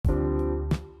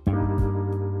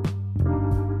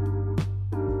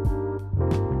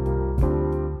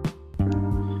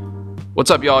What's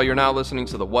up, y'all? You're now listening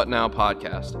to the What Now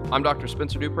podcast. I'm Dr.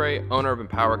 Spencer Dupre, owner of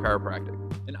Empower Chiropractic.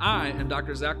 And I am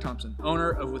Dr. Zach Thompson,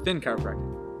 owner of Within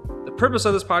Chiropractic. The purpose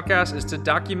of this podcast is to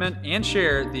document and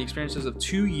share the experiences of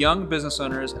two young business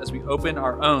owners as we open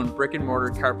our own brick and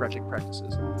mortar chiropractic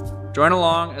practices. Join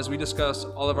along as we discuss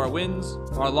all of our wins,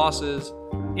 our losses,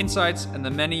 insights, and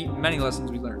the many, many lessons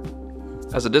we learned.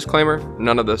 As a disclaimer,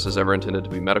 none of this is ever intended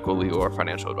to be medical, legal, or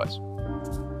financial advice.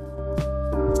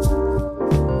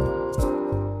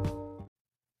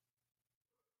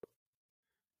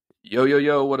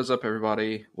 Yo, what is up,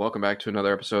 everybody? Welcome back to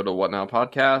another episode of What Now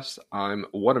podcast. I'm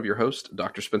one of your hosts,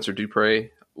 Dr. Spencer Dupre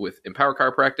with Empower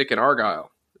Chiropractic in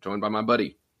Argyle, joined by my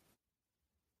buddy,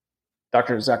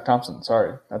 Dr. Zach Thompson.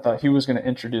 Sorry, I thought he was going to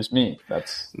introduce me.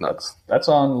 That's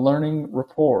on learning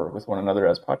rapport with one another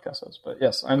as podcast hosts. But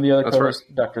yes, I'm the other co-host,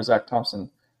 right. Dr. Zach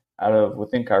Thompson, out of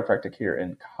Within Chiropractic here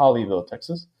in Colleyville,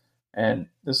 Texas. And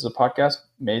this is a podcast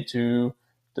made to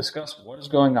discuss what is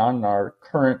going on in our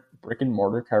current brick and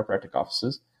mortar chiropractic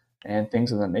offices and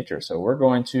things of that nature. So we're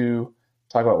going to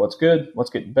talk about what's good,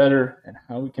 what's getting better, and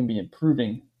how we can be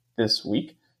improving this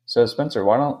week. So Spencer,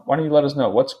 why don't you let us know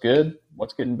what's good,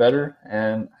 what's getting better,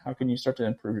 and how can you start to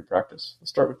improve your practice? Let's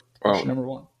start with question number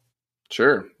one.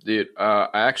 Sure, dude. I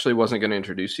actually wasn't going to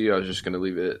introduce you. I was just going to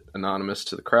leave it anonymous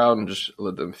to the crowd and just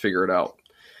let them figure it out.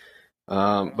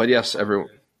 But yes, everyone.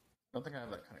 I don't think I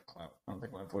have that kind of clout. I don't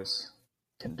think my voice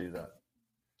can do that.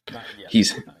 Not yet.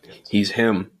 He's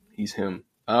him.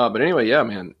 But anyway, yeah,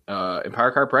 man.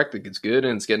 Empower Chiropractic, it's good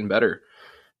and it's getting better.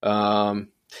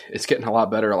 It's getting a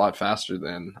lot better, a lot faster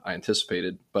than I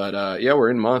anticipated. But yeah, we're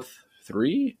in month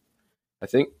 3. I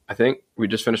think we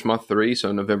just finished month 3,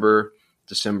 so November,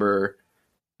 December.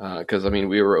 Because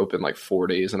we were open like 4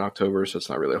 days in October, so it's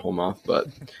not really a whole month. But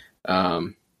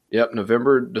yep,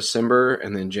 November, December,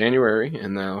 and then January,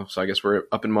 and now so I guess we're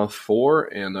up in month 4.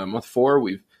 And month 4,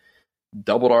 we've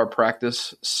doubled our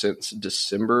practice since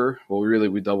December. Well,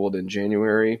 we doubled in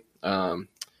January. Man,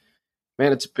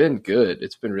 it's been good.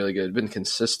 It's been really good. It's been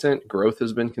consistent. Growth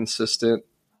has been consistent.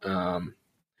 And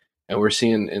we're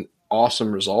seeing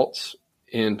awesome results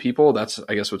in people. That's,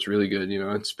 I guess, what's really good.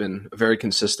 It's been very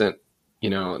consistent,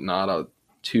 not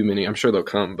too many. I'm sure they'll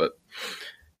come, but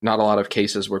not a lot of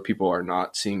cases where people are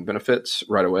not seeing benefits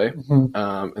right away.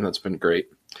 Mm-hmm. And that's been great.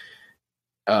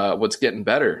 What's getting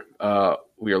better?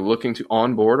 We are looking to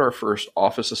onboard our first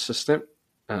office assistant.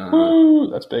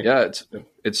 Woo, that's big. Yeah,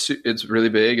 it's really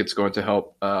big. It's going to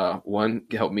help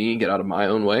help me get out of my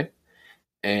own way,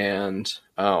 and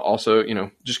also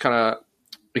just kind of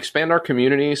expand our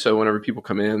community. So whenever people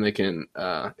come in, they can.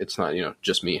 It's not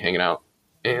just me hanging out,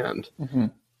 and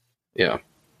yeah,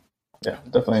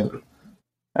 definitely.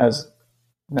 As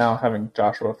now having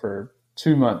Joshua for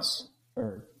 2 months,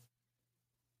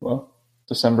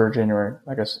 December, January,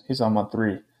 I guess he's on month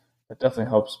 3. That definitely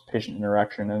helps patient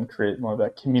interaction and create more of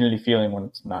that community feeling when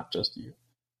it's not just you.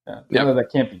 That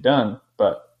can't be done,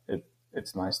 but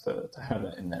it's nice to have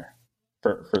that in there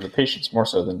for the patients more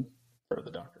so than for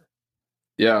the doctor.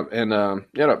 Yeah, and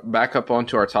to back up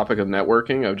onto our topic of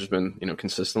networking, I've just been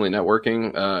consistently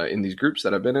networking in these groups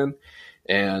that I've been in,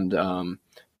 and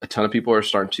a ton of people are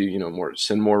starting to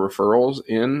send more referrals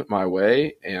in my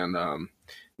way, and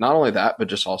not only that, but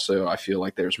just also I feel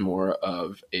like there's more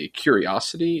of a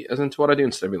curiosity as into what I do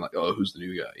instead of being like, oh, who's the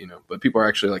new guy, But people are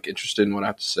actually like interested in what I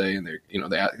have to say, and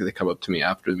they come up to me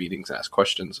after the meetings and ask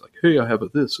questions like, hey, I have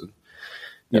this, and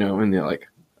and they're like,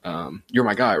 you're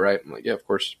my guy, right? I'm like, yeah, of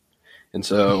course. And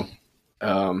so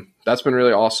that's been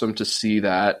really awesome to see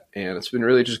that, and it's been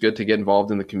really just good to get involved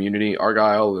in the community.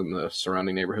 Argyle and the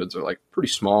surrounding neighborhoods are like pretty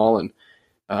small and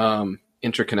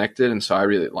interconnected, and so I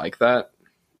really like that.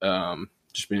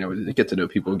 Just being able to get to know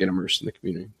people and get immersed in the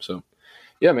community. So,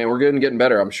 yeah, man, we're good and getting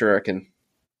better. I'm sure I can.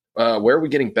 Where are we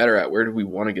getting better at? Where do we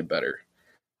want to get better?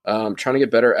 Trying to get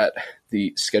better at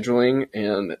the scheduling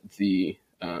and the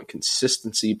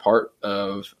consistency part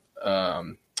of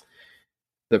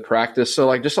the practice. So,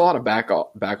 like, just a lot of back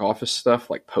office stuff,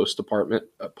 like post appointment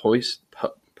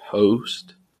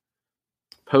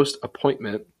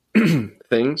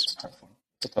things. It's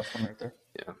a tough one right there.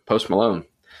 Yeah, Post Malone.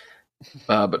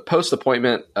 But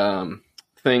post-appointment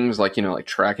things like, like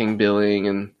tracking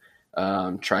billing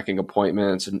and tracking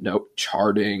appointments and note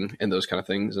charting and those kind of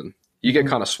things. And you get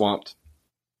kind of swamped,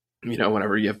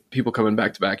 whenever you have people coming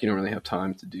back to back, you don't really have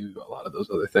time to do a lot of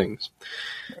those other things.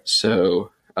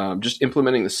 So just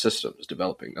implementing the systems,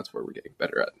 developing, that's where we're getting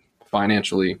better at.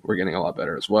 Financially, we're getting a lot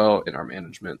better as well in our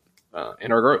management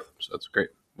and our growth. So that's great.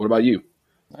 What about you?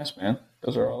 Nice, man.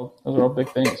 Those are all big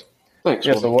things. Thanks.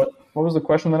 Yeah. So what was the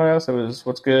question that I asked? It was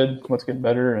what's good, what's getting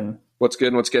better, and what's good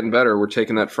and what's getting better. We're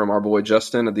taking that from our boy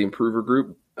Justin at the Improver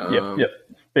Group. Yep.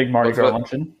 Big Mardi Gras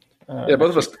luncheon. Both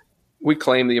of us, we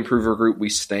claim the Improver Group. We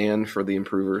stand for the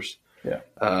improvers. Yeah,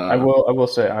 I will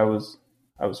say I was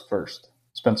first.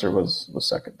 Spencer was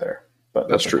second there, but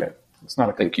that's true. Okay. It's not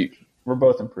a thank you. We're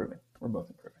both improving.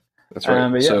 That's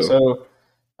right. But yeah, so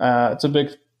it's a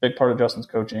big part of Justin's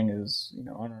coaching is,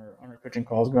 on our coaching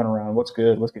calls going around what's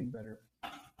good, what's getting better.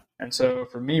 And so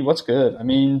for me, what's good? I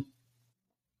mean,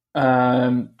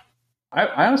 I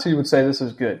honestly would say this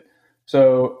is good.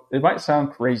 So it might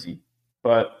sound crazy,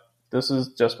 but this is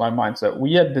just my mindset.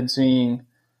 We had been seeing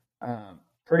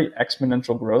pretty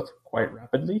exponential growth quite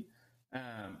rapidly,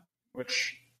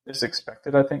 which is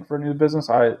expected, I think, for a new business.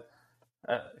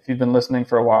 If you've been listening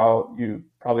for a while, you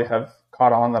probably have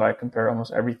caught on that I compare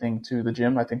almost everything to the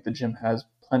gym. I think the gym has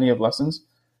plenty of lessons.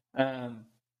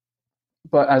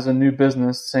 But as a new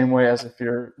business, same way as if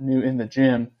you're new in the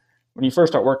gym, when you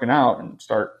first start working out and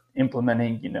start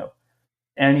implementing,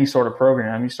 any sort of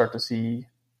program, you start to see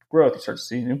growth. You start to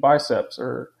see new biceps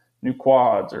or new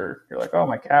quads, or you're like, oh,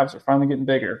 my calves are finally getting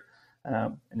bigger.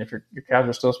 And if your calves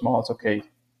are still small, it's okay.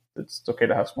 It's okay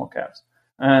to have small calves.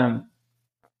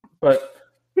 But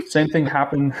same thing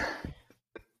happened.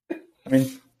 I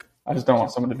mean, I just don't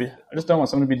want someone to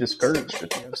be discouraged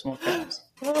if you have small calves.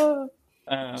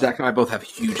 Zach and I both have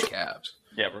huge calves.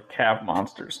 Yeah, we're calf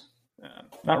monsters.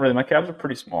 Not really. My calves are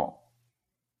pretty small,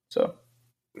 so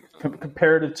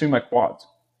comparative to my quads.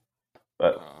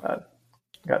 But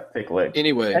got fake legs.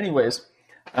 Anyways,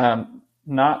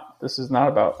 this is not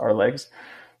about our legs.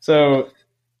 So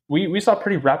we saw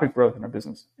pretty rapid growth in our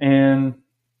business, and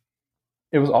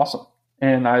it was awesome.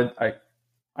 And I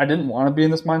didn't want to be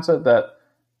in this mindset that,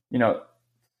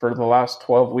 for the last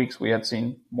 12 weeks, we had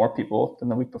seen more people than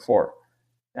the week before.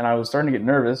 And I was starting to get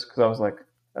nervous because I was like,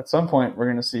 at some point, we're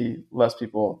going to see less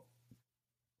people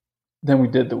than we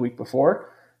did the week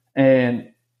before.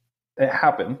 And it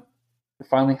happened. It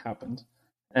finally happened.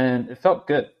 And it felt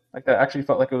good. Like, that actually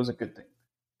felt like it was a good thing,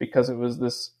 because it was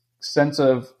this sense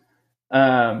of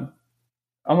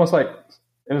almost like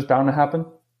it was bound to happen.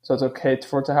 So it's okay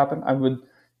for it to happen. I would,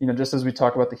 just as we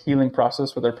talk about the healing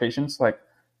process with our patients, like,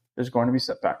 there's going to be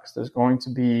setbacks. There's going to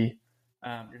be,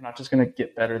 you're not just going to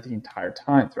get better the entire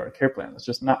time throughout a care plan. That's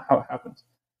just not how it happens.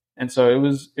 And so it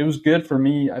was good for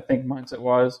me, I think, mindset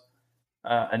wise,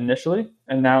 initially.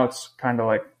 And now it's kind of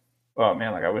like, oh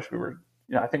man, like, I wish we were,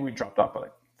 I think we dropped off by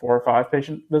like 4 or 5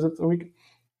 patient visits a week.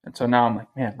 And so now I'm like,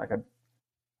 man, like, I'd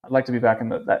like to be back in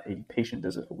that 80 patient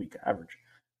visit a week average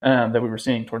that we were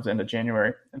seeing towards the end of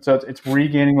January. And so it's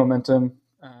regaining momentum.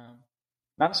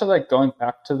 Not necessarily like going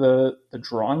back to the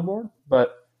drawing board,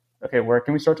 but okay, where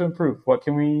can we start to improve? What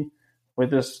can we,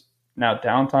 with this now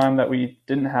downtime that we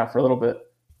didn't have for a little bit,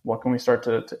 what can we start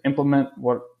to implement?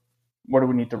 What do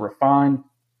we need to refine?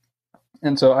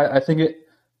 And so I think it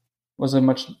was a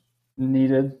much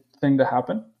needed thing to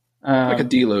happen. Like a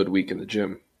deload week in the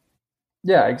gym.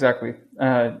 Yeah, exactly.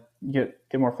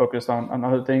 Get more focused on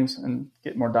other things and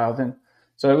get more dialed in.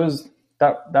 So it was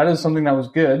that is something that was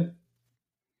good.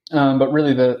 But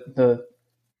really the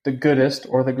goodest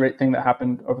or the great thing that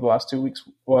happened over the last 2 weeks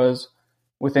was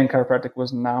Within Chiropractic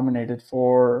was nominated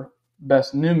for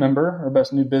Best New Member or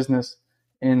Best New Business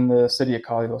in the city of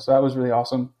Colleyville. So that was really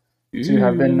awesome to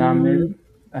have been nominated.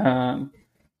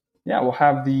 We'll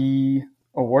have the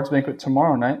awards banquet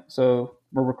tomorrow night. So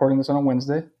we're recording this on a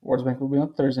Wednesday. Awards banquet will be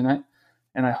on Thursday night.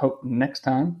 And I hope next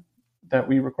time that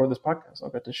we record this podcast, I'll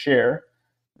get to share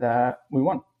that we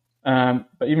won.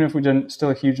 But even if we didn't, still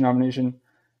a huge nomination,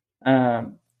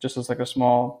 just as like a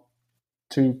small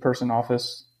 2-person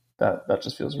office, that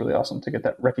just feels really awesome to get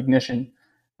that recognition.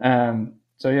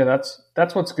 So yeah,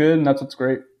 that's what's good and that's what's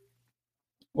great.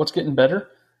 What's getting better?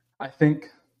 I think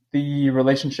the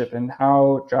relationship and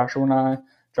how Joshua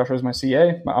is my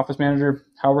CA, my office manager,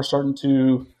 how we're starting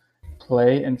to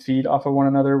play and feed off of one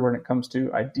another when it comes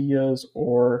to ideas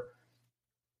or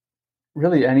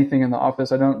really anything in the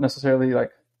office. I don't necessarily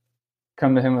like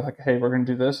come to him with like, hey, we're going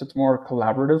to do this. It's more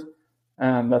collaborative.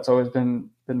 That's always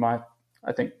been my,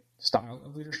 I think, style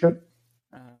of leadership.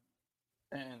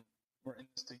 And we're in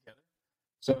this together.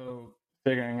 So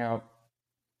figuring out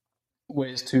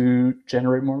ways to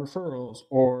generate more referrals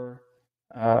or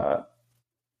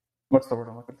what's the word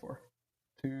I'm looking for?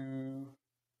 Oh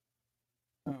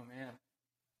man,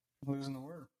 I'm losing the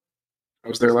word. I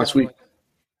was there last week.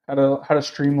 How to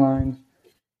streamline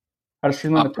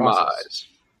the process.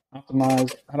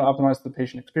 Optimize how to optimize the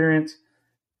patient experience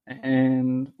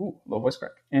and low voice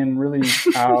crack, and really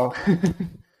how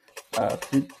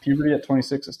puberty at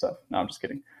 26 is tough. No, I'm just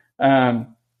kidding.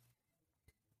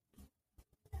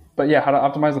 But yeah, how to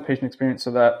optimize the patient experience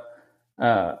so that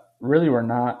really we're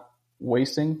not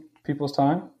wasting people's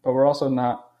time, but we're also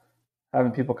not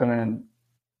having people come in and,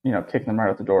 kicking them right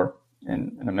out the door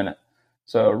in a minute.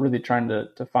 So really trying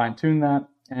to fine tune that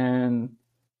and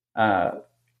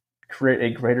create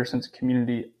a greater sense of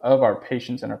community of our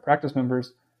patients and our practice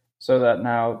members, so that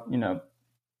now,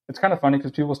 it's kind of funny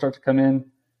because people start to come in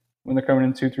when they're coming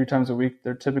in 2-3 times a week.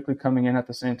 They're typically coming in at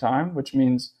the same time, which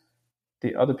means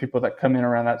the other people that come in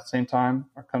around that same time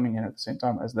are coming in at the same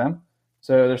time as them.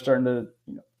 So they're starting to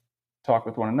talk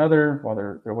with one another while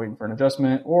they're waiting for an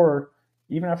adjustment, or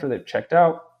even after they've checked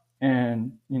out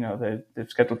and they've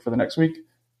scheduled for the next week,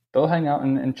 they'll hang out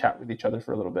and chat with each other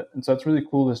for a little bit. And so it's really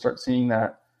cool to start seeing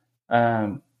that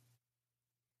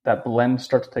that blend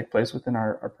start to take place within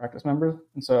our practice members.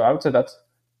 And so I would say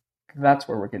that's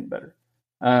where we're getting better.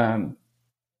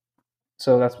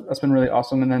 So that's been really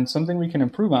awesome. And then something we can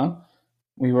improve on,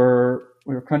 we were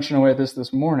crunching away at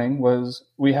this morning, was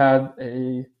we had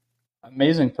a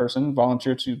amazing person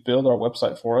volunteer to build our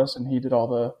website for us, and he did all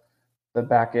the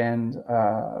back end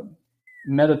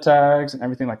meta tags and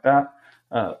everything like that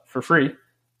for free.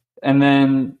 And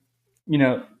then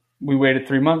we waited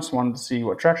 3 months, wanted to see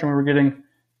what traction we were getting,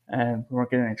 and we weren't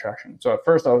getting any traction. So at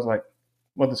first I was like,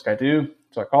 what'd this guy do?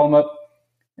 So I called him up,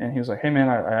 and he was like, hey man,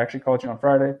 I actually called you on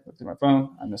Friday. Looked through my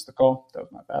phone. I missed the call. That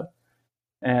was my bad.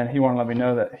 And he wanted to let me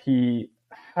know that he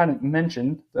hadn't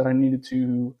mentioned that I needed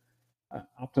to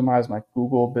optimize my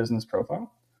Google business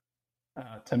profile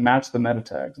to match the meta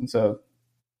tags. And so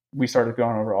we started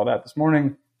going over all that this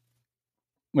morning,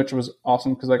 which was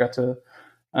awesome because I got to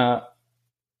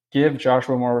give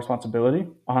Joshua more responsibility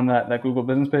on that Google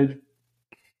business page,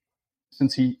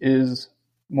 since he is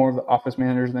more of the office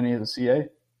manager than he is a CA.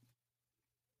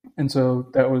 And so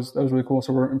that was really cool.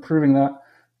 So we're improving that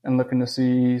and looking to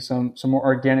see some more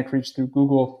organic reach through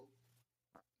Google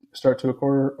start to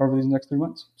occur over these next 3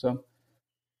 months. So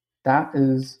that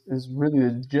is really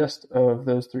the gist of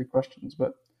those 3 questions.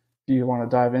 But if you want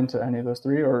to dive into any of those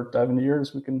 3 or dive into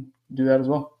yours, we can do that as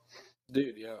well.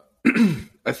 Dude, yeah.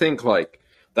 I think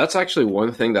that's actually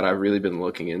one thing that I've really been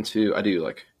looking into. I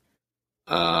do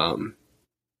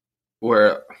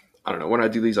where, I don't know, when I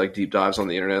do these deep dives on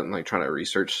the internet and trying to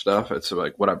research stuff, it's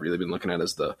what I've really been looking at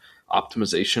is the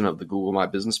optimization of the Google My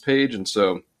Business page. And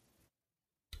so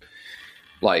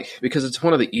because it's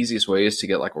one of the easiest ways to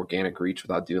get organic reach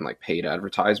without doing paid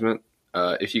advertisement.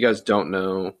 If you guys don't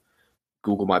know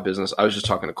Google My Business, I was just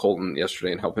talking to Colton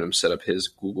yesterday and helping him set up his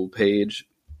Google page.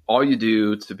 All you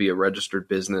do to be a registered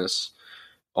business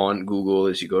on Google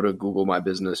is you go to Google My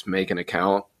Business, make an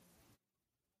account,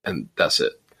 and that's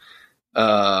it.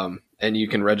 And you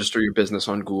can register your business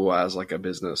on Google as a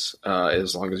business,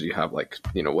 as long as you have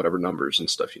whatever numbers and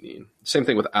stuff you need. Same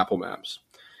thing with Apple Maps.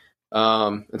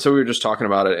 And so we were just talking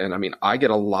about it, and I mean, I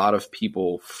get a lot of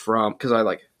people because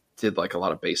I did a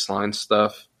lot of baseline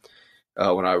stuff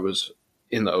when I was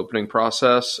in the opening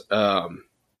process.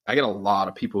 I get a lot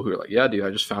of people who are like, yeah, dude, I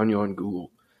just found you on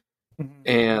Google. Mm-hmm.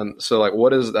 And so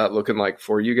what is that looking like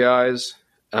for you guys?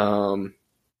 And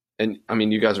I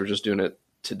mean, you guys are just doing it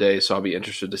today, so I'll be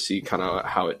interested to see kind of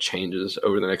how it changes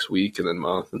over the next week and then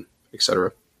month and et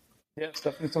cetera. Yeah, it's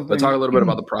definitely something. But talk a little bit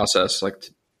about the process.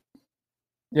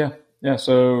 Yeah.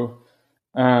 So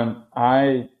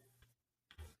I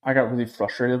got really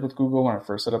frustrated with Google when I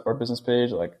first set up our business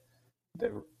page. They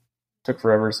took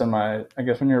forever to send I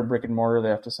guess when you're a brick and mortar, they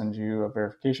have to send you a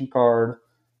verification card,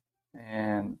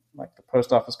 and the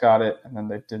post office got it, and then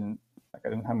they didn't, I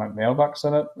didn't have my mailbox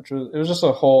set up, it was just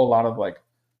a whole lot of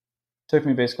took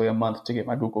me basically a month to get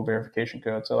my Google verification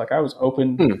code. So I was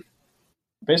open,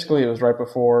 basically it was right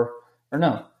before, or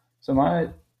no. So I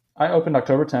opened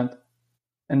October 10th,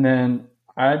 and then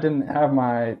I didn't have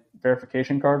my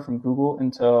verification card from Google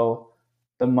until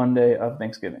the Monday of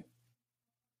Thanksgiving.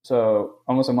 So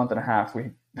almost a month and a half,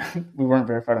 we weren't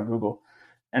verified on Google.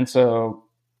 And so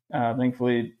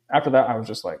thankfully after that, I was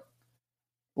just a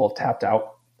little tapped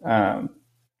out.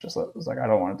 Just was I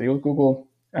don't want to deal with Google.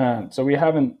 So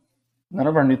none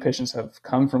of our new patients have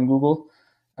come from Google,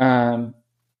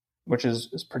 which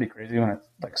is pretty crazy when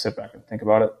I sit back and think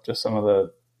about it. Just some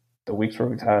of the weeks where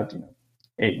we've had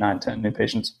 8, 9, 10 new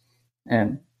patients,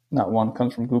 and not one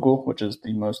comes from Google, which is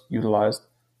the most utilized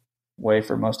way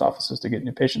for most offices to get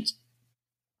new patients.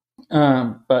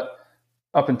 But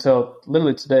up until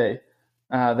literally today,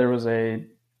 there was a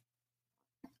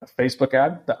Facebook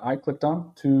ad that I clicked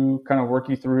on to kind of work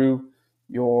you through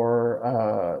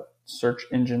your search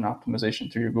engine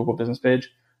optimization through your Google business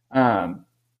page.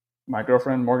 My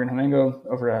girlfriend, Morgan Hemengo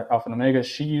over at Alpha and Omega,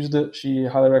 she used it. She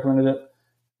highly recommended it.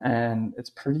 And it's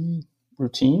pretty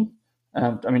routine.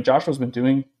 I mean, Joshua's been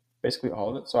doing basically all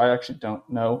of it, so I actually don't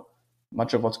know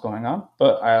much of what's going on.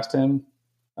 But I asked him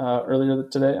earlier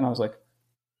today, and I was like,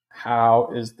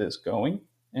 "How is this going?"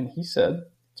 And he said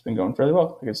it's been going fairly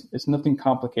well. Like it's nothing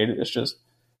complicated. It's just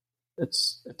it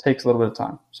takes a little bit of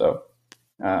time. So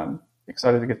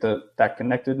excited to get that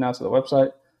connected now to the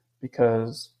website,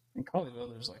 because in Colleyville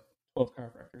there's like 12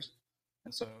 chiropractors,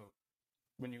 and so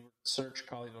when you search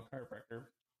Colleyville chiropractor,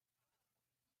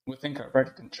 Within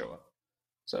Chiropractic didn't show up.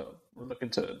 So we're looking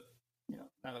to,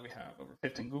 now that we have over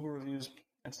 15 Google reviews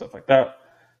and stuff like that,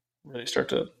 really start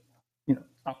to,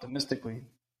 optimistically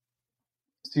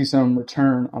see some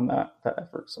return on that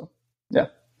effort. So yeah.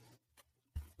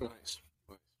 Nice.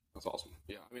 That's awesome.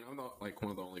 Yeah. I mean, I'm not like one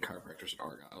of the only chiropractors in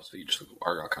Argyle, so you just look at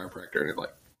Argyle chiropractor and it's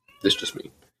like, this is just me.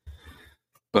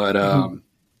 But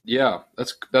yeah,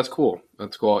 that's cool.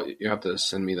 That's cool. You have to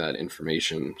send me that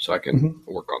information so I can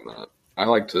work on that. I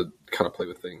like to kind of play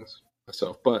with things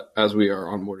myself, but as we are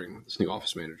onboarding this new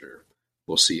office manager,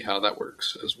 we'll see how that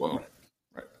works as well.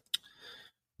 Right.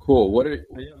 Cool.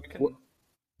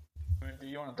 Do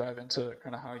you want to dive into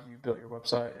kind of how you built your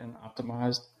website and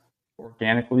optimized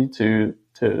organically to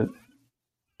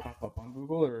pop up on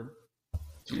Google, or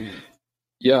do you?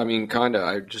 Yeah, I mean, kind of.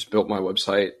 I just built my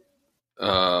website.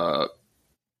 I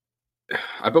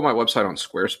built my website on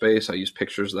Squarespace. I used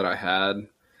pictures that I had.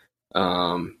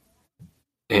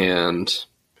 And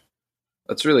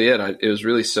that's really it. It was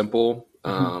really simple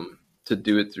to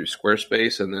do it through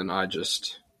Squarespace. And then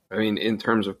in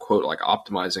terms of quote, like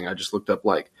optimizing, I just looked up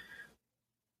like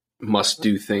must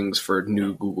do things for a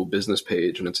new Google business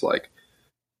page. And it's like,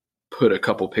 put a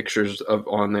couple pictures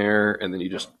on there, and then you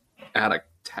just add a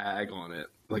tag on it,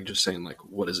 like just saying like,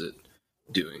 what is it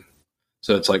doing?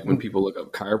 So it's like when people look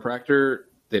up chiropractor,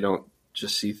 they don't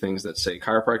just see things that say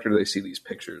chiropractor, they see these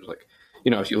pictures. Like,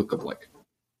 if you look up like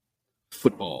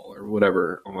football or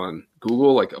whatever on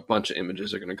Google, like a bunch of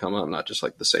images are going to come up, not just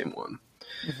like the same one.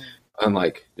 And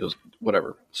like it was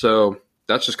whatever. So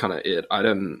that's just kind of it. I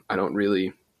don't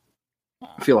really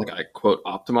feel like I quote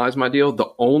optimize my deal.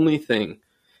 The only thing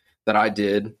that I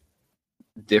did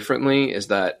differently is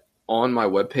that on my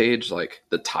webpage, like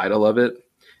the title of it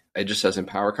just says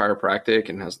Empower Chiropractic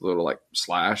and has a little like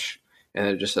slash, and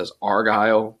it just says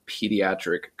Argyle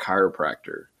Pediatric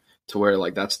Chiropractor, to where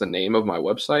like that's the name of my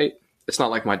website. It's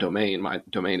not like my domain. My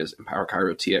domain is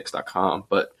empowerchirotx.com,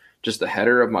 but just the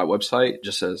header of my website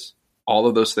just says all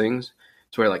of those things,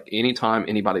 to where like anytime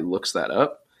anybody looks that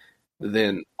up,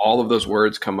 then all of those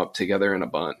words come up together in a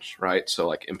bunch, right? So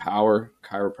like Empower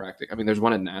Chiropractic. I mean, there's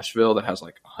one in Nashville that has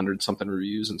like 100 something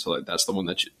reviews, and so like that's the one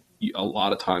that a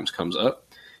lot of times comes up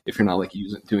if you're not like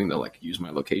doing the like use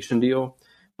my location deal.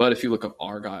 But if you look up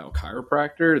Argyle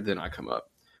Chiropractor, then I come up.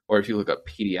 Or if you look up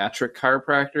pediatric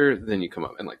chiropractor, then you come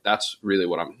up. And like that's really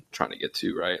what I'm trying to get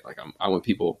to, right? Like I want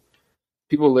people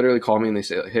literally call me and they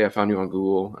say, like, hey, I found you on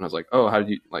Google. And I was like, oh, how did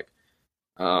you like?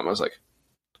 I was like,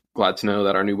 glad to know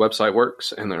that our new website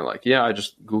works. And they're like, yeah, I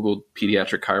just Googled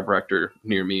pediatric chiropractor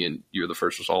near me and you're the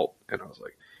first result. And I was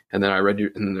like, and then I read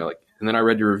I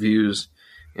read your reviews.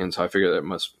 And so I figured that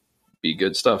must be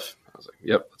good stuff. I was like,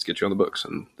 yep, let's get you on the books.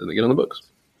 And then they get on the books.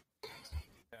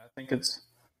 Yeah, I think it's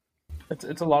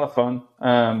a lot of fun.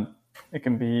 It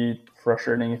can be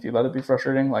frustrating if you let it be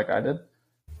frustrating, like I did.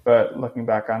 But looking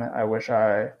back on it, I wish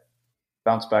I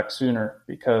bounced back sooner,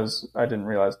 because I didn't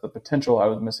realize the potential I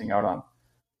was missing out on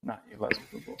not utilizing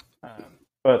Google.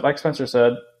 But like Spencer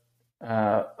said,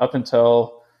 up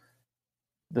until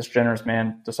this generous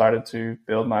man decided to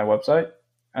build my website,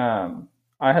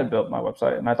 I had built my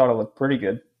website and I thought it looked pretty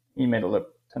good. He made it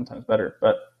look 10 times better,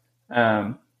 but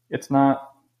it's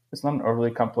not an overly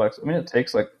complex. I mean, it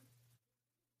takes like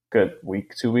a good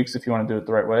week, 2 weeks if you want to do it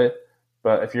the right way.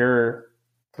 But if you're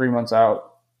 3 months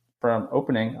out from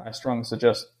opening, I strongly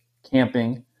suggest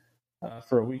camping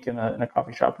for a week in a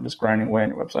coffee shop and just grinding away on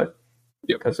your website.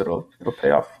 Yep. Because it'll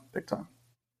pay off big time.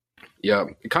 Yeah,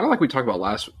 kind of like we talked about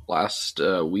last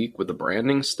week with the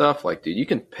branding stuff. Like, dude, you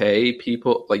can pay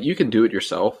people, like you can do it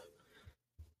yourself,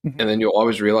 and then you'll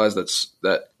always realize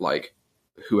that like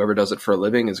whoever does it for a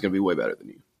living is going to be way better than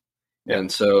you. Yeah.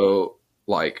 And so,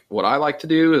 like, what I like to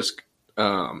do is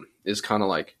kind of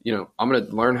like, I'm going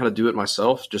to learn how to do it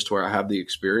myself, just to where I have the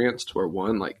experience, to where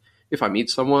one, like, if I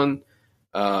meet someone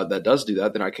that does do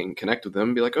that, then I can connect with them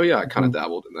and be like, oh yeah, I kind of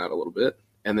dabbled in that a little bit.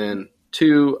 And then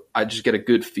 2, I just get a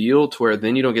good feel, to where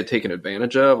then you don't get taken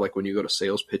advantage of, like when you go to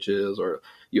sales pitches or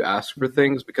you ask for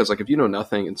things, because like if you know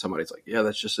nothing and somebody's like, yeah,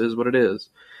 that just is what it is,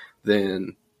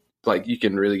 then like you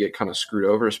can really get kind of screwed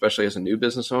over, especially as a new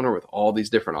business owner with all these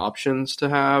different options to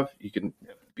have. You can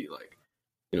be like,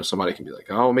 somebody can be like,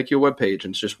 oh, I'll make you a web page,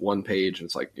 and it's just one page and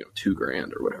it's like,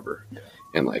 $2,000 or whatever. Yeah.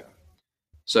 And like,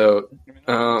 so,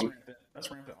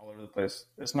 that's rampant all over the place.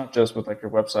 It's not just with like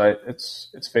your website. It's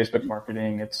Facebook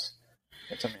marketing. It's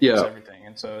everything.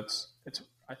 And so it's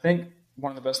I think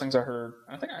one of the best things I heard.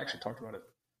 I think I actually talked about it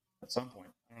at some point.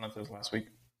 I don't know if it was last week.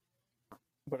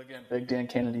 But again, big Dan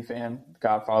Kennedy fan,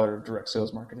 godfather of direct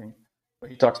sales marketing. But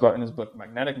he talks about in his book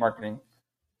Magnetic Marketing,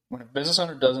 when a business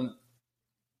owner doesn't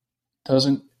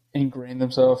ingrain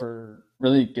themselves or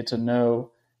really get to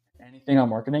know anything on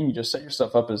marketing, you just set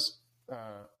yourself up as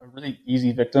a really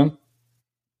easy victim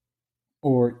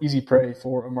or easy prey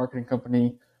for a marketing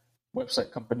company,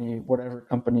 website company, whatever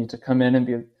company to come in and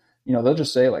be, they'll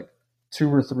just say like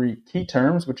 2 or 3 key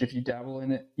terms, which if you dabble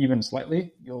in it even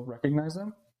slightly, you'll recognize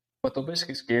them, but they'll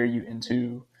basically scare you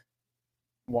into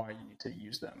why you need to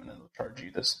use them. And then they'll charge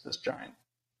you this giant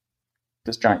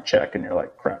check. And you're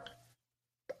like, crap,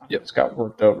 I just got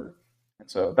worked over. And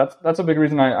so that's a big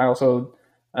reason I also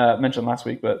mentioned last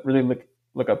week, but really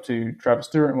look up to Travis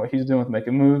Stewart and what he's doing with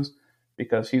Making Moves,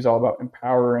 because he's all about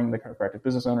empowering the chiropractic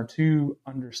business owner to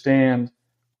understand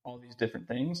all these different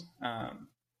things.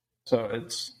 So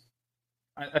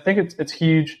I think it's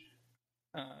huge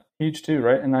too,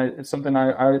 right? And it's something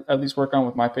I at least work on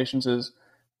with my patients is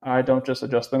I don't just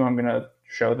adjust them. I'm going to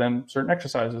show them certain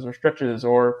exercises or stretches,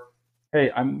 or,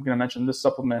 hey, I'm going to mention this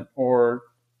supplement, or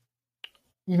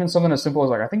even something as simple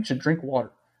as like, I think you should drink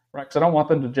water, right? Because I don't want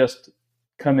them to just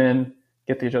come in,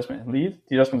 get the adjustment and leave.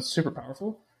 The adjustment is super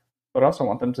powerful, but I also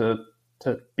want them to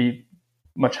be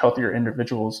much healthier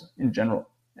individuals in general.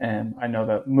 And I know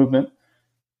that movement,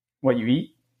 what you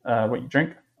eat, what you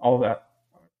drink, all of that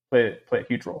play a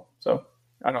huge role. So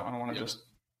I don't want to just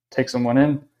take someone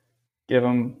in, give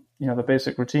them the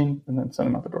basic routine, and then send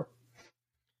them out the door.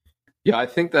 Yeah, I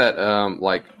think that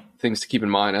like things to keep in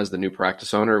mind as the new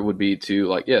practice owner would be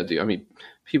to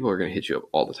people are going to hit you up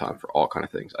all the time for all kind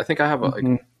of things. I think I have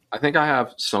I think I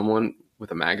have someone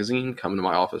with a magazine come to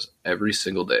my office every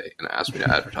single day and ask me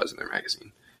to advertise in their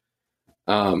magazine.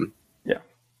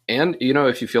 And,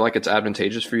 if you feel like it's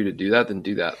advantageous for you to do that, then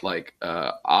do that. Like,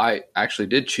 I actually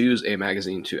did choose a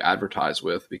magazine to advertise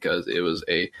with because it was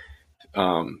they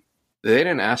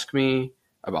didn't ask me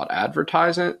about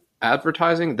advertising.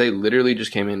 They literally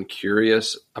just came in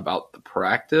curious about the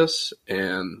practice.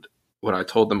 And when I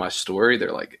told them my story,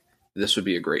 they're like, this would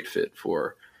be a great fit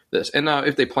for this. And now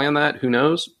if they plan that, who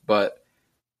knows? But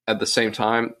at the same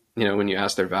time, when you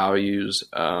ask their values,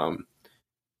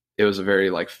 it was a very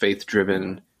like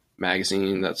faith-driven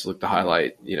magazine that's looked to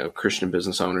highlight, Christian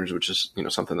business owners, which is,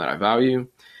 something that I value.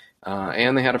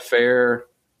 And they had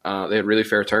they had really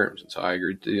fair terms. And so I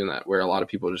agreed to doing that, where a lot of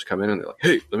people just come in and they're like,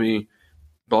 hey, let me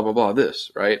blah, blah, blah, this,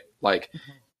 right? Like,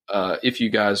 if you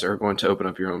guys are going to open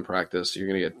up your own practice, you're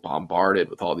going to get bombarded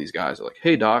with all these guys. They're like,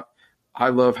 hey, doc, I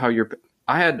love how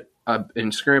I had an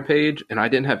Instagram page and I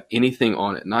didn't have anything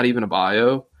on it, not even a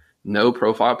bio, no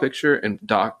profile picture, and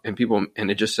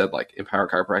it just said like Empower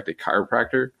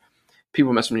Chiropractor.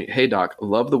 People message me, hey, doc,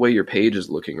 love the way your page is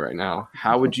looking right now.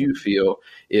 How would you feel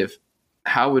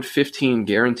how would 15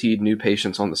 guaranteed new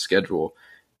patients on the schedule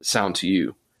sound to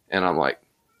you? And I'm like,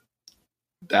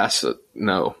 that's a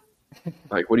no.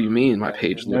 Like, what do you mean my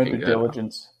page is looking good?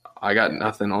 Diligence. I got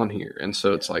nothing on here. And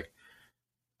so it's like,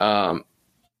 but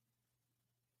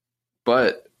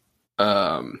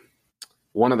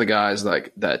one of the guys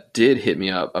like that did hit me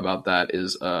up about that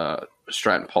is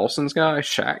Stratton Paulson's guy,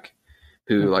 Shaq,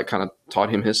 who like kind of taught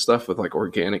him his stuff with like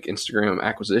organic Instagram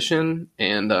acquisition.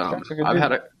 And I've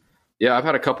had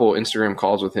a couple Instagram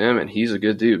calls with him, and he's a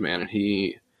good dude, man. And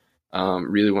he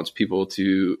really wants people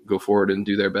to go forward and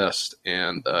do their best.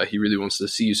 And he really wants to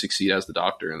see you succeed as the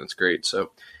doctor. And that's great.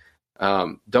 So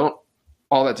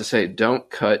all that to say, don't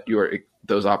cut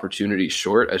those opportunities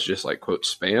short as just like quote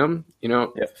spam,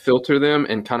 filter them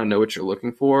and kind of know what you're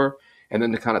looking for. And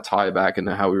then to kind of tie it back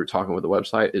into how we were talking with the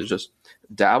website is just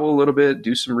dabble a little bit,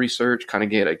 do some research, kind of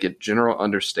get general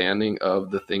understanding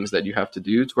of the things that you have to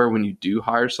do, to where when you do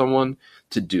hire someone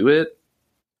to do it,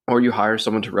 or you hire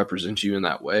someone to represent you in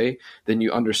that way, then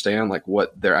you understand like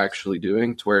what they're actually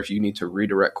doing, to where if you need to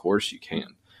redirect course, you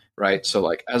can. Right. So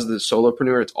like as the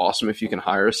solopreneur, it's awesome if you can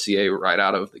hire a CA right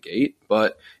out of the gate.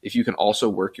 But if you can also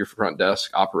work your front desk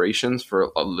operations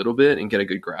for a little bit and get a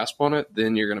good grasp on it,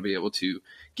 then you're going to be able to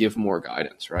give more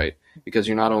guidance. Right. Because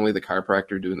you're not only the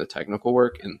chiropractor doing the technical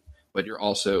work, but you're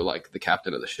also like the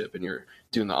captain of the ship, and you're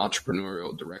doing the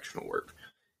entrepreneurial directional work.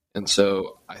 And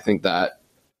so I think that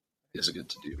is good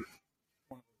to do.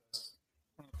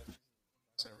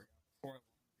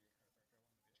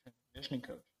 Conditioning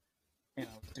coach. And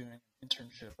I was doing an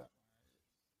internship at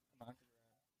my undergrad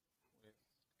with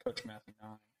Coach Matthew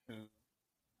Nine, who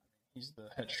he's the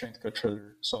head strength coach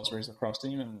for Salisbury's lacrosse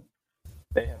team, and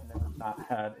they have never not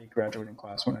had a graduating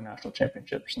class win a national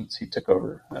championship since he took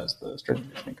over as the strength and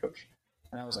conditioning coach.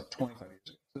 And that was like 25 years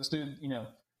ago. So this dude,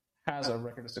 has a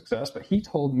record of success, but he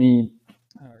told me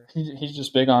he's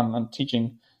just big on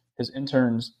teaching his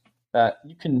interns that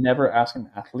you can never ask an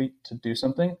athlete to do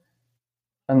something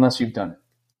unless you've done it.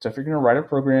 So if you're going to write a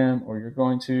program or you're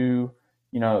going to,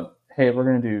 hey, we're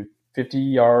going to do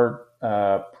 50-yard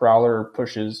prowler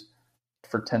pushes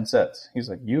for 10 sets. He's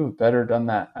like, you have better done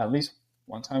that at least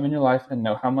one time in your life and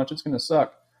know how much it's going to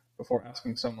suck before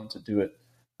asking someone to do it.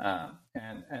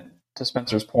 And to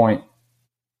Spencer's point,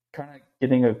 kind of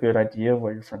getting a good idea of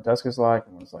what your front desk is like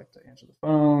and what it's like to answer the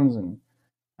phones and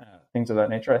things of that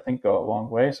nature, I think go a long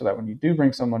way so that when you do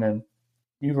bring someone in,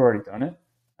 you've already done it.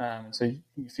 And so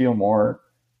you feel more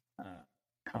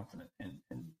confident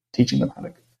in teaching them how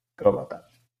to go about that.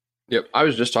 Yep. I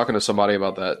was just talking to somebody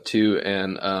about that too,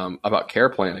 and about care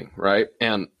planning, right?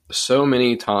 And so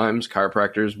many times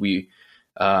chiropractors,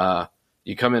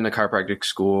 you come into chiropractic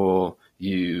school,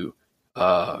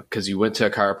 because you went to a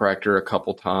chiropractor a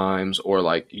couple times or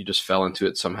like you just fell into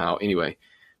it somehow anyway.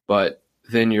 But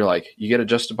then you're like, you get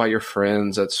adjusted by your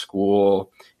friends at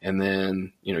school, and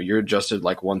then, you're adjusted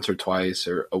like once or twice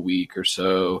or a week or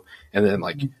so. And then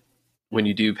like when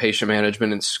you do patient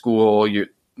management in school, you're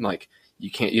like,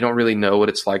 you don't really know what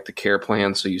it's like to care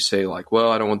plan. So you say like,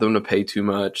 well, I don't want them to pay too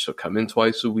much. So come in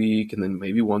twice a week and then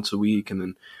maybe once a week. And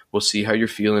then we'll see how you're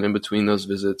feeling in between those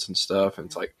visits and stuff. And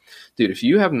it's like, dude, if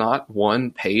you have not, one,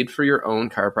 paid for your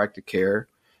own chiropractic care,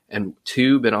 and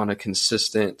two, been on a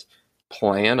consistent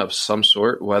plan of some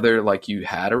sort, whether like you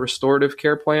had a restorative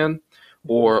care plan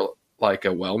or like a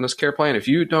wellness care plan, if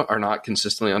you are not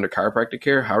consistently under chiropractic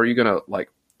care, how are you going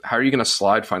to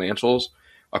slide financials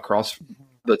across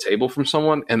the table from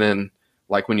someone? And then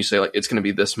like when you say like it's going to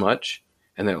be this much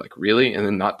and they're like, really? And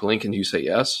then not blink and you say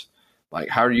yes, like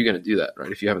how are you going to do that,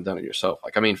 right, if you haven't done it yourself?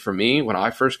 Like, I mean, for me, when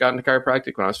I first got into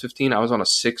chiropractic when I was 15, I was on a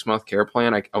 6-month care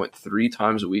plan. I went 3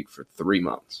 times a week for 3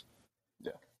 months.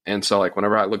 Yeah. And so like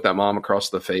whenever I looked that mom across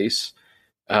the face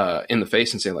in the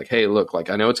face and say like, hey, look, like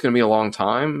I know it's going to be a long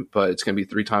time, but it's going to be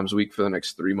 3 times a week for the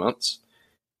next 3 months,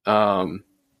 then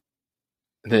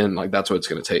like that's what it's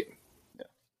going to take.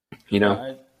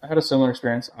 I had a similar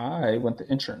experience. I went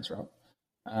the insurance route.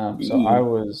 So I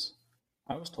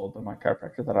was told by my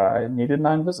chiropractor that I needed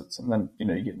 9 visits. And then, you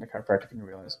get into chiropractic and you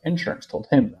realize insurance told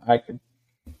him that I could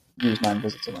use 9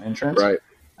 visits of my insurance. Right.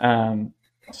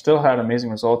 Still had amazing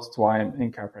results. That's why I'm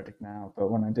in chiropractic now. But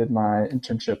when I did my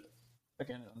internship,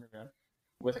 again, in undergrad,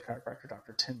 with a chiropractor,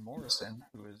 Dr. Tim Morrison,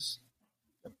 who is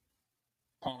a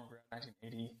Palmer grad,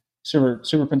 1980,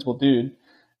 super principal dude.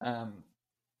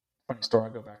 Funny story,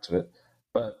 I'll go back to it.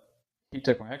 But he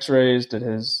took my x-rays, did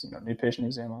his new patient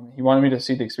exam on me. He wanted me to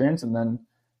see the experience, and then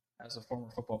as a former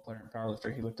football player and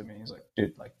powerlifter, he looked at me and he's like,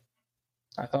 dude, like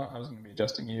I thought I was going to be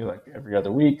adjusting you like every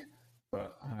other week,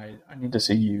 but I need to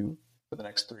see you for the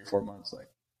next 3-4 months, like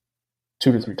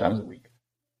 2 to 3 times a week.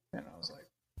 And I was like,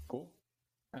 cool.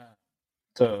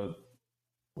 So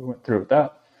we went through with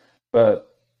that,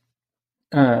 but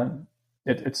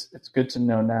it's good to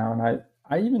know now. And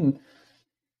I even,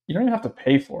 you don't even have to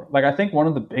pay for it. Like, I think one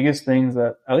of the biggest things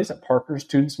that, at least at Parker,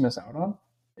 students miss out on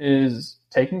is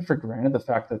taking for granted the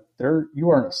fact that you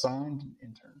are an assigned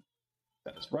intern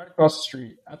that is right across the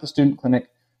street at the student clinic.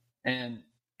 And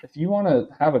if you want to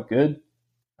have a good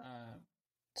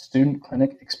student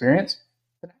clinic experience,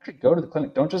 then actually go to the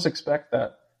clinic. Don't just expect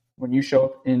that when you show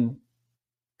up in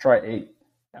try 8,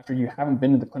 after you haven't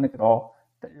been to the clinic at all,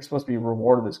 that you're supposed to be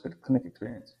rewarded this good clinic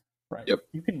experience, right? Yep.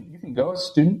 You can go as a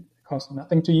student. It costs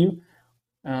nothing to you.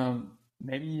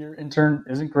 Maybe your intern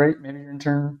isn't great. Maybe your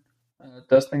intern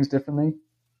does things differently.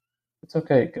 It's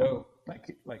okay. Go like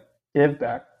give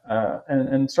back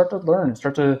and start to learn.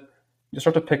 Start to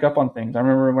pick up on things. I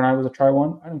remember when I was a try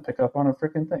 1, I didn't pick up on a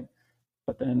freaking thing.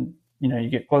 But then you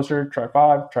get closer. Try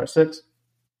 5, try 6.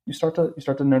 You start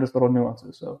to notice little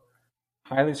nuances. So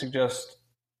highly suggest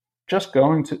just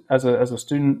going to as a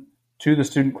student to the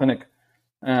student clinic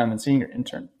and seeing your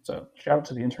intern. So shout out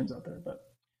to the interns out there. But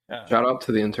shout out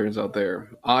to the interns out there.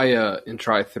 I in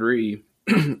try 3,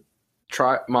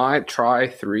 try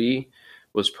 3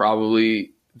 was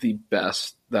probably the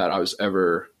best that I was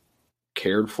ever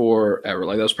cared for ever.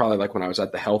 Like that was probably like when I was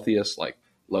at the healthiest, like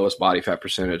lowest body fat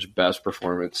percentage, best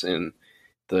performance in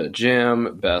the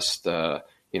gym, best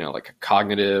like a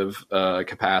cognitive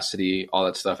capacity, all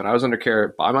that stuff. And I was under care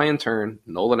by my intern,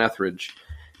 Nolan Etheridge.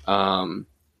 And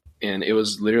it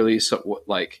was literally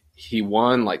he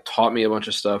taught me a bunch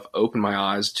of stuff, opened my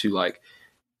eyes to like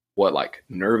what like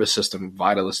nervous system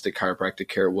vitalistic chiropractic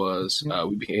care was.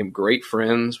 We became great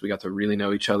friends. We got to really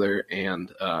know each other.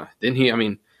 And then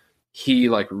he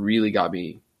like really got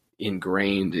me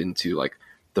ingrained into like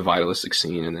the vitalistic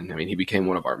scene. And then, he became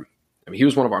he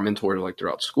was one of our mentors like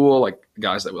throughout school, like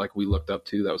guys that like we looked up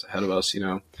to that was ahead of us,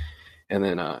 And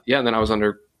then, and then I was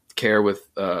under care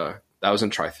with, that was in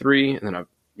Tri3. And then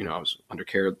I was under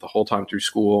care the whole time through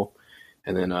school.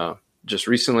 And then, just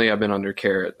recently I've been under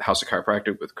care at House of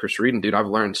Chiropractic with Chris Reed. And dude, I've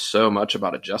learned so much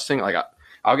about adjusting. Like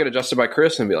I'll get adjusted by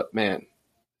Chris and be like, man,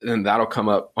 and then that'll come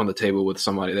up on the table with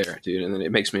somebody there, dude. And then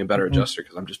it makes me a better adjuster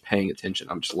because I'm just paying attention.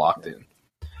 I'm just locked in.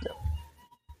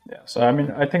 Yeah. So,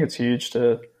 I think it's huge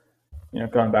to,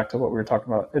 going back to what we were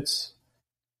talking about,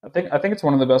 I think it's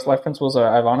one of the best life principles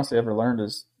I've honestly ever learned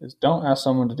is don't ask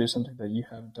someone to do something that you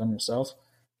haven't done yourself.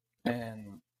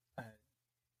 And,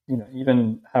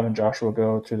 even having Joshua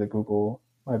go to the Google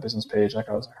My Business page, like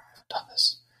I was like, I haven't done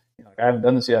this. I haven't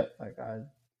done this yet. Like I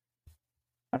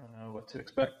don't know what to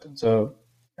expect. And so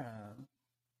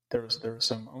there was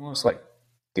some almost like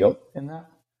guilt in that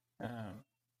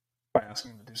by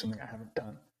asking him to do something I haven't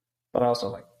done. But I also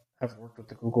like have worked with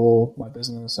the Google My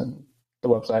Business and the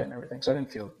website and everything, so I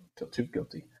didn't feel too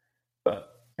guilty.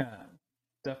 But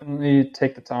definitely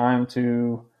take the time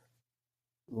to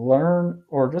learn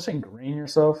or just ingrain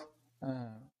yourself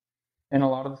in a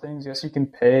lot of the things. Yes, you can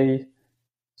pay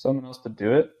someone else to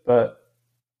do it, but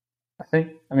I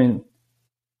think,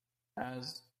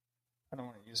 as I don't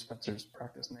want to use Spencer's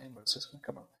practice name, but it's just going to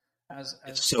come up.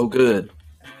 It's so good.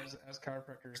 As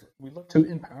chiropractors, we look to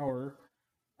empower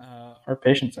our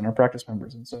patients and our practice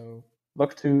members, and so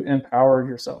look to empower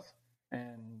yourself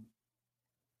and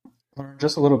learn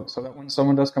just a little bit, so that when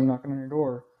someone does come knocking on your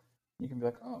door, you can be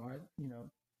like, oh,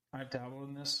 I've dabbled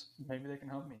in this. Maybe they can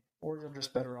help me, or you're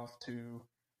just better off to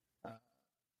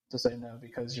say no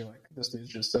because you're like, this dude's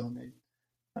just selling me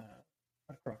a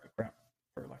crock of crap,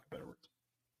 for lack of better words.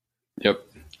 Yep,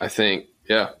 I think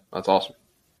that's awesome.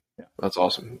 Yeah, that's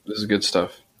awesome. This is good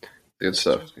stuff. Good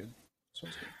stuff. Sounds good.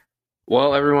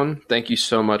 Well, everyone, thank you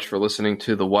so much for listening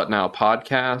to the What Now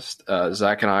podcast.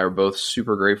 Zach and I are both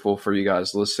super grateful for you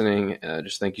guys listening.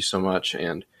 Just thank you so much.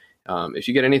 And if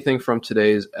you get anything from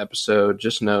today's episode,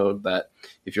 just know that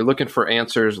if you're looking for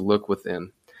answers, look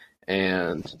within.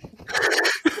 And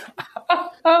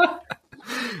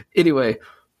anyway,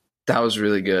 that was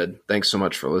really good. Thanks so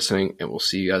much for listening, and we'll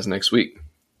see you guys next week.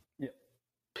 Yeah.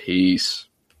 Peace.